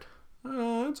beard?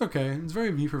 It's okay. It's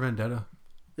very V for Vendetta.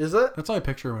 Is it? That's how I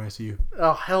picture when I see you.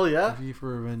 Oh hell yeah! V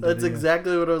for Vendetta. That's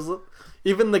exactly what I was.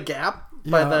 Even the gap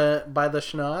by the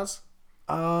schnoz.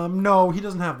 No, he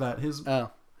doesn't have that.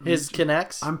 His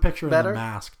connects. I'm picturing better? the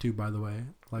mask too. By the way,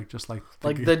 like just like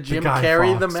the Jim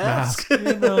Carrey the mask.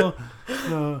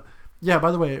 No. Yeah,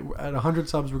 by the way, at 100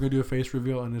 subs, we're going to do a face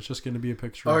reveal, and it's just going to be a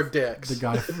picture Our of dicks. the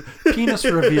guy. Penis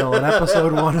reveal at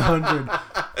episode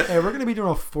 100. Hey, we're going to be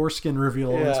doing a foreskin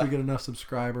reveal once we get enough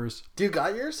subscribers. Do you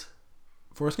got yours?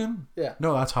 Foreskin? Yeah.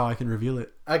 No, that's how I can reveal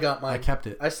it. I got mine. I kept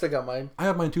it. I still got mine. I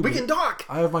have mine too. We can talk.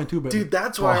 I have mine too, but... Dude,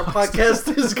 that's why our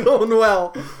podcast is going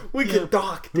well. We can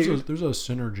talk, dude. There's a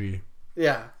synergy.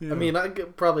 Yeah. I mean, I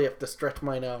probably have to stretch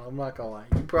mine out. I'm not going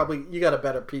to lie. You got a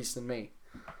better piece than me.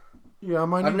 Yeah,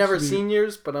 I've never seen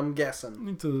yours, but I'm guessing.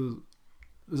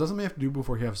 Is that something you have to do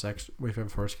before you have sex? If you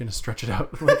have foreskin to stretch it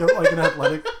out like an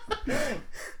athletic,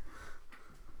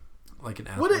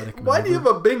 Why do you have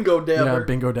a bingo dabber? Yeah,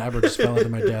 bingo dabber just fell into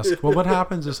my desk. Well, what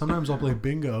happens is sometimes I'll play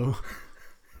bingo.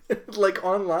 Like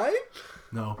online?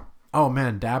 No. Oh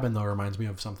man, dabbing though reminds me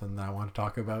of something that I want to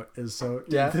talk about. This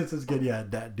is good. Yeah,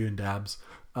 doing dabs.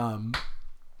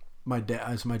 My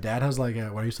dad has like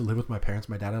when I used to live with my parents,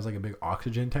 my dad has like a big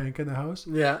oxygen tank in the house.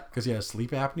 Yeah. Because he has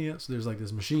sleep apnea. So there's like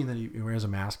this machine that he wears a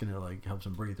mask and it like helps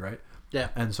him breathe, right? Yeah.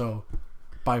 And so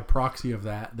by proxy of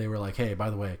that, they were like, hey, by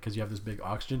the way, because you have this big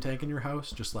oxygen tank in your house,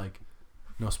 just like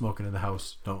no smoking in the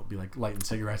house. Don't be like lighting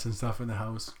cigarettes and stuff in the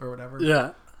house or whatever.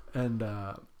 Yeah. And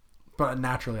but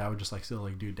naturally I would just like still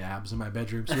like do dabs in my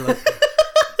bedroom. So you're like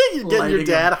you getting your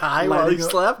dad high while he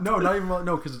slept? No, not even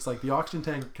no, because it's like the oxygen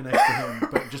tank connects to him.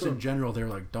 But just in general, they're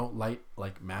like, don't light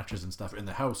like matches and stuff in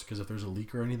the house because if there's a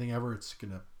leak or anything ever, it's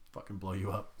gonna fucking blow you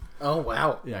up. Oh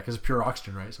wow. Yeah, because it's pure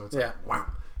oxygen, right? So it's like wow.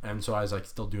 And so I was like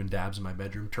still doing dabs in my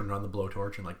bedroom, turning on the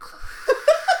blowtorch and like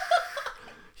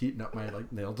heating up my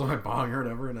like nails on my bong or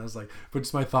whatever. And I was like, but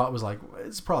just my thought was like,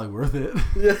 it's probably worth it.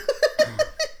 Yeah.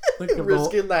 Like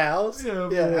risking the house. Yeah,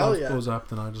 yeah, hell yeah. Blows up,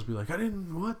 then I'd just be like,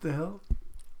 what the hell?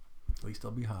 At least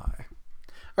I'll be high.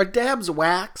 Are dabs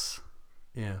wax?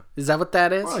 Yeah. Is that what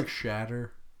that is? Or like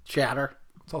shatter. Shatter.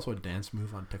 It's also a dance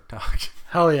move on TikTok.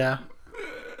 Hell yeah.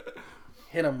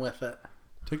 Hit them with it.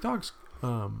 TikTok's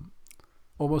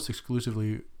almost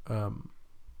exclusively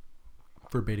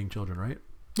for baiting children, right?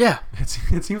 Yeah.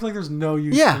 It seems like there's no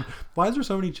use. Yeah. Why is there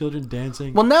so many children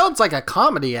dancing? Well, now it's like a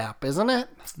comedy app, isn't it?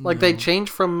 Like they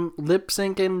changed from lip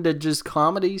syncing to just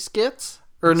comedy skits?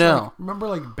 Or no? Like, remember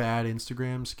like bad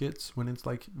Instagram skits when it's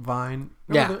like Vine?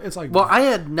 No, yeah. It's like well, I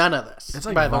had none of this. It's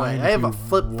like by Vine the way, I have a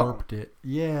flip phone. It.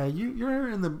 Yeah, you're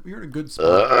in a good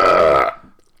spot.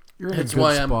 You're in that's a good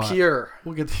why spot. I'm pure.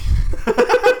 We'll get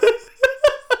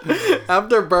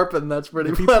after burping. That's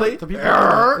pretty funny.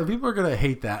 The people are gonna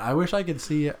hate that. I wish I could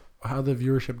see how the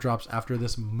viewership drops after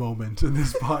this moment in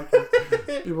this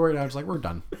podcast. People are just like, we're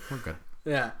done. We're good.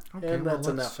 Yeah, okay, and that's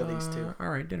enough of these two. All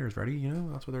right, dinner's ready. You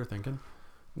know, that's what they're thinking.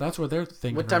 That's what they're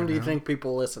thinking. What time do you think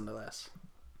people listen to this?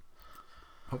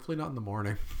 Hopefully not in the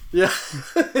morning. Yeah.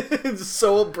 It's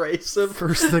so abrasive.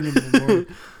 First thing in the morning.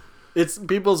 It's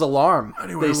people's alarm.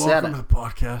 Anyway, they said welcome it. to the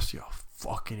podcast, you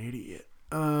fucking idiot.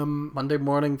 Monday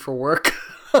morning for work.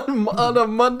 On a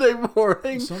Monday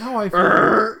morning. Somehow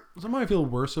I feel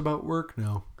worse about work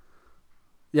now.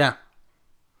 Yeah.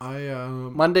 I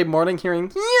Monday morning hearing.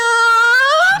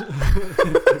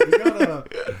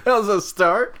 That was a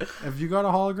start. Have you got a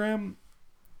hologram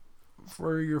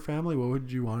for your family? What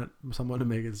would you want someone to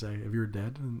make it say if you're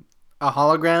dead? And, A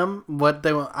hologram? What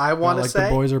they I want to like say?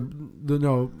 The boys are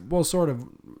sort of.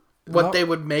 What they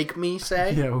would make me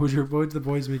say? Yeah, what would the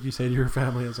boys make you say to your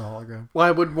family as a hologram? Well,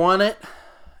 I would want it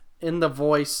in the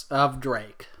voice of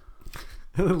Drake.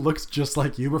 It looks just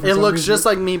like you, but It looks just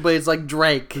like me, but it's like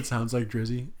Drake. It sounds like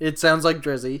Drizzy. It sounds like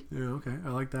Drizzy. Yeah, okay, I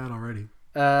like that already.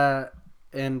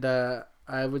 And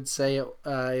I would say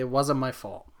it wasn't my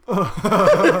fault.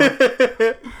 I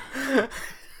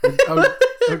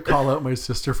would call out my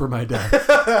sister for my death.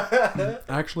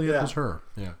 Actually, it was her.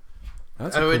 Yeah,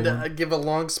 that's. I would give a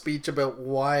long speech about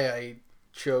why I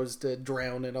chose to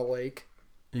drown in a lake.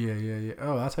 Yeah.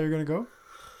 Oh, that's how you're gonna go?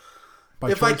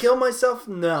 If I kill myself,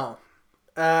 no.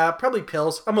 Probably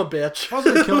pills. I'm a bitch. I was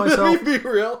gonna kill myself. Let me be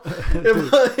real.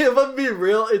 If I'm being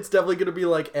real, it's definitely gonna be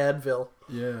like Advil.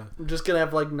 Yeah. I'm just gonna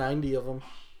have like 90 of them.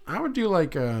 I would do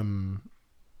like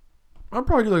I'd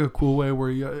probably do like a cool way where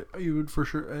you would for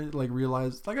sure like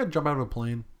realize like I'd jump out of a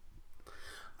plane.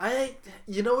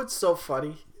 You know what's so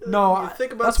funny? No,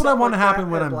 think about that's what I want to like happen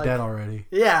that, when I'm like, dead already.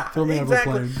 Yeah, Throw me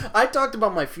exactly. out of a plane. I talked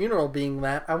about my funeral being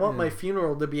that. I want my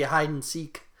funeral to be a hide and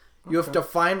seek. You have to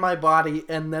find my body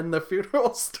and then the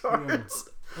funeral starts.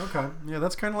 Yeah. Okay. Yeah,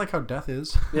 that's kind of like how death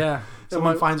is. Yeah.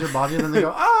 Someone finds your body and then they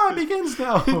go, it begins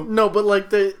now. No, but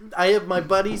like I have my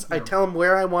buddies. I tell them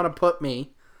where I want to put me,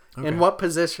 in what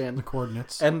position, the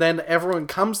coordinates, and then everyone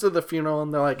comes to the funeral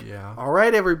and they're like, Yeah. "All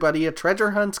right, everybody, a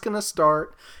treasure hunt's gonna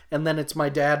start." And then it's my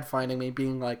dad finding me,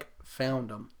 being like, "Found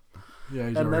him." Yeah,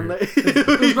 he's And over then here.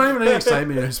 There's not even any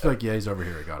excitement. It's just like, yeah, he's over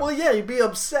here. I got him. Well, yeah, you'd be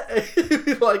upset. You'd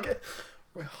be like,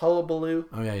 hullabaloo.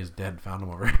 Oh yeah, he's dead. Found him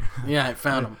over here. Yeah, I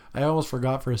found him. I almost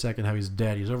forgot for a second how he's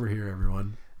dead. He's over here,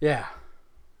 everyone. Yeah.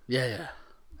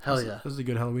 Hell yeah. This is a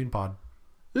good Halloween pod.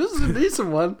 This is a decent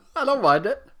one. I don't mind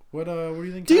it. What do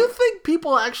you think? Do you think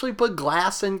people actually put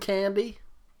glass in candy?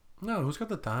 No, who's got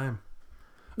the time?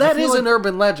 That is an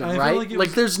urban legend, right?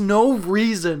 Like there's no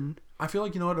reason. I feel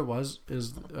like you know what it was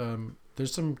is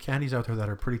there's some candies out there that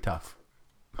are pretty tough,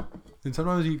 and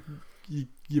sometimes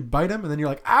you bite them and then you're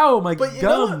like, ow, my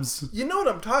gums. You know what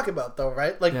I'm talking about, though,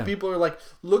 right? Like people are like,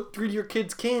 look through your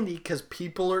kid's candy because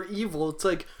people are evil. It's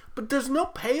like, but there's no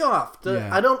payoff.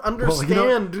 I don't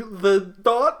understand the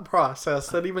thought process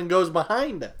that even goes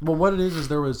behind it. Well, what it is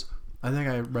there was, I think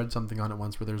I read something on it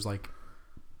once where there's like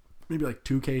maybe like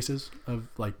 2 cases of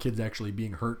like kids actually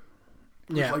being hurt.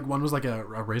 Yeah. Like one was like a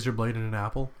razor blade in an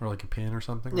apple or like a pin or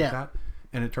something like that.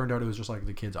 And it turned out it was just like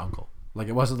the kid's uncle. Like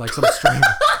it wasn't like some stranger.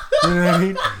 You know what I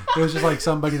mean? It was just like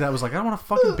somebody that was like, I don't want to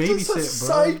fucking babysit, bro.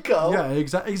 Psycho. Yeah,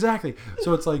 exactly.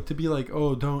 So it's like to be like,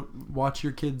 oh, don't watch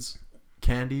your kids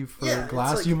candy for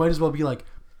glass. Like, you might as well be like,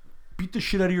 beat the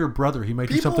shit out of your brother. He might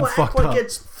do something fucked up.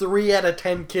 It's 3 out of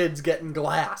 10 kids getting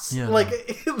glass. Yeah. Like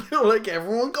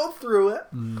everyone go through it.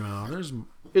 No,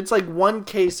 it's like 1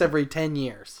 case every 10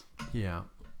 years. Yeah.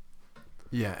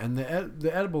 Yeah, and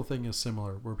the edible thing is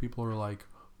similar, where people are like,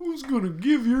 who's gonna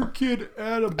give your kid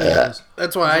edibles?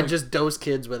 That's why I just dose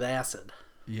kids with acid.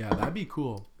 Yeah, that'd be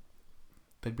cool.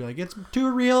 They'd be like, it's too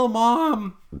real,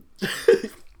 Mom.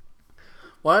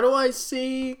 Why do I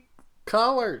see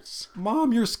colors?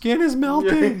 Mom, your skin is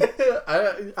melting.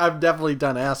 I've definitely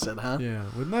done acid, huh? Yeah,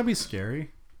 wouldn't that be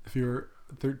scary if you were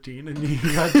 13 and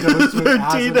you got dosed with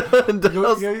acid?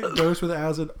 You got dosed with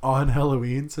acid on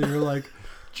Halloween, so you're like,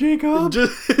 Jacob,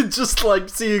 just like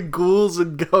seeing ghouls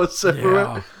and ghosts everywhere.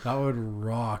 Yeah, that would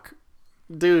rock,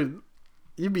 dude.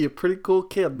 You'd be a pretty cool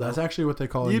kid, though. That's actually what they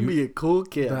call. You'd be a cool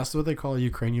kid. That's what they call a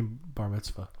Ukrainian bar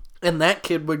mitzvah. And that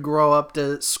kid would grow up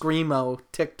to Screamo,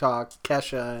 TikTok,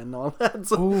 Kesha, and all that.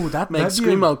 So make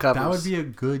Screamo covers. That would be a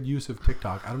good use of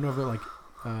TikTok. I don't know if they're like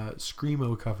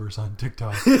Screamo covers on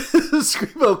TikTok.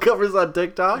 Screamo covers on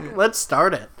TikTok. Yeah. Let's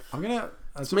start it.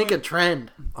 Let's make a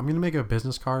trend. I'm gonna make a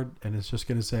business card, and it's just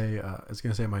gonna say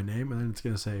my name, and then it's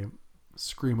gonna say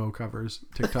Screamo covers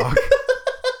TikTok.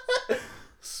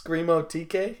 Screamo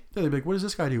TK. Yeah, they'd be like, "What does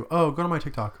this guy do?" Oh, go to my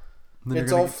TikTok.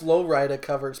 It's all Flow Rida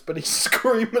covers, but he's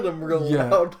screaming them real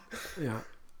loud. Yeah,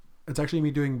 it's actually me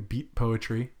doing beat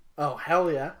poetry. Oh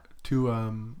hell yeah!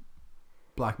 To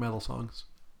black metal songs.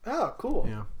 Oh, cool.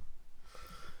 Yeah.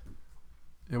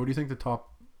 Yeah. What do you think the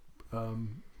top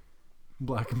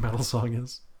black metal song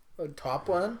is? The top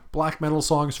one? Black metal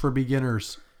songs for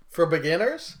beginners. For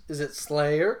beginners? Is it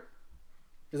Slayer?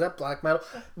 Is that black metal?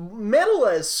 Metal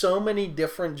has so many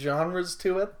different genres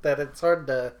to it that it's hard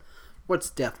to... What's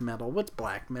death metal? What's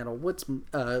black metal? What's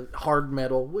hard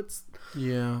metal? What's...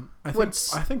 Yeah. I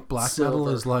think black metal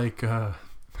is like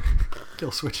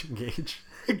Kill Switch Engage.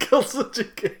 Kill Switch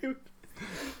Engage.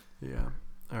 Yeah.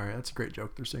 Alright, that's a great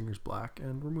joke. Their singer's black,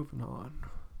 and we're moving on.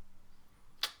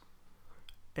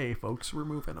 Hey, folks, we're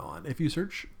moving on. If you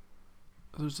search...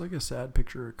 There's like a sad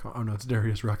picture. Oh, no, it's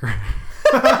Darius Rucker.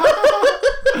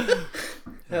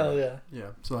 Hell yeah.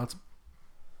 Yeah, so that's...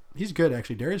 He's good,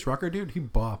 actually. Darius Rucker, dude, he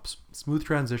bops. Smooth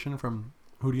transition from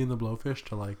Hootie and the Blowfish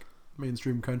to, like,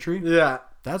 mainstream country. Yeah.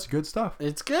 That's good stuff.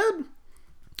 It's good.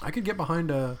 I could get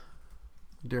behind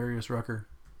Darius Rucker.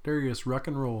 Darius Ruck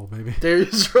and Roll, baby.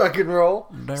 Darius Rock and Roll.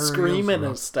 Darius Screaming Rock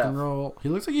and stuff. And roll. He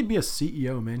looks like he'd be a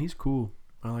CEO, man. He's cool.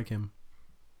 I like him.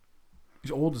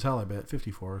 He's old as hell, I bet.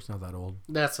 54. It's not that old.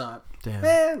 That's not.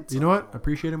 Damn. You know what?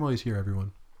 Appreciate him while he's here,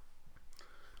 everyone.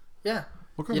 Yeah.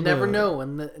 Welcome You never know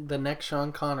when the next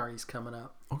Sean Connery's coming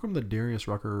up. Welcome to the Darius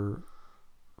Rucker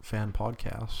fan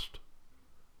podcast.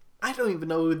 I don't even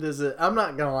know who this is. I'm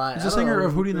not going to lie. He's a singer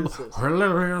of Hootie and the Blowfish.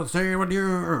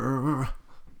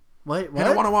 Wait, And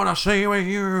I want to say with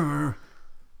you.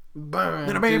 Burn.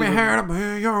 That a baby had to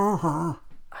be your...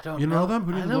 I don't You know them?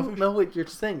 Hootie I and the don't Blowfish? know what you're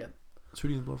singing. It's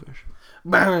Hootie and the Blowfish.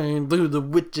 Burn through the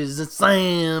witches and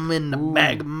slam in the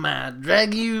bag of my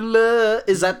Dragula.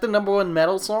 Is that the number one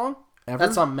metal song? Ever?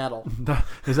 That's on metal.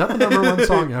 Is that the number one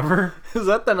song ever? Is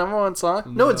that the number one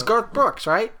song? No, it's Garth Brooks,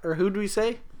 right? Or who do we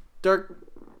say? Dark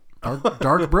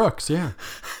Brooks, yeah.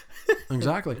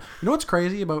 Exactly. You know what's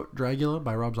crazy about Dragula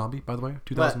by Rob Zombie, by the way?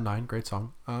 2009, great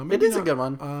song. It is a good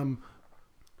one.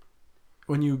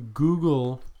 When you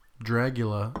Google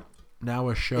Dragula, now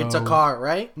a show... It's a car,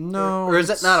 right? No. Or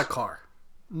is it not a car?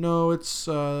 No, it's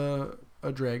a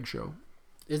drag show.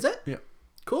 Is it? Yeah.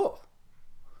 Cool.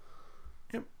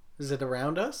 Yep. Is it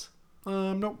around us?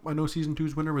 No. I know season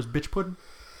 2's winner was Bitch Puddin'.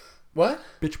 What?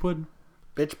 Bitch Puddin'.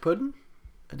 Bitch pudding?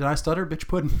 Did I stutter? Bitch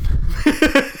Puddin'.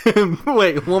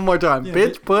 Wait, one more time. Yeah,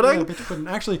 bitch pudding? Yeah, Bitch Puddin'.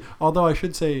 Actually, although I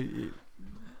should say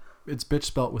it's bitch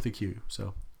spelt with a Q,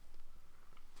 so...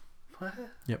 What?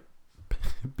 Yep.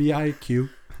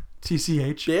 BIQTCH.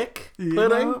 Dick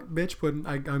pudding? Bitch pudding.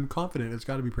 I'm confident it's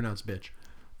got to be pronounced bitch.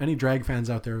 Any drag fans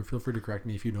out there, feel free to correct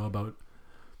me if you know about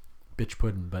bitch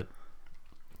pudding, but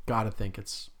gotta think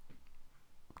it's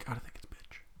bitch.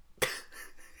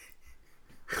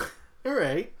 All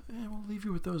right. Yeah, we'll leave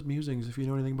you with those musings. If you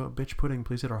know anything about bitch pudding,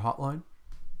 please hit our hotline.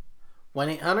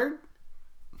 1-800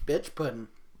 bitch pudding.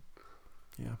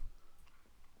 Yeah.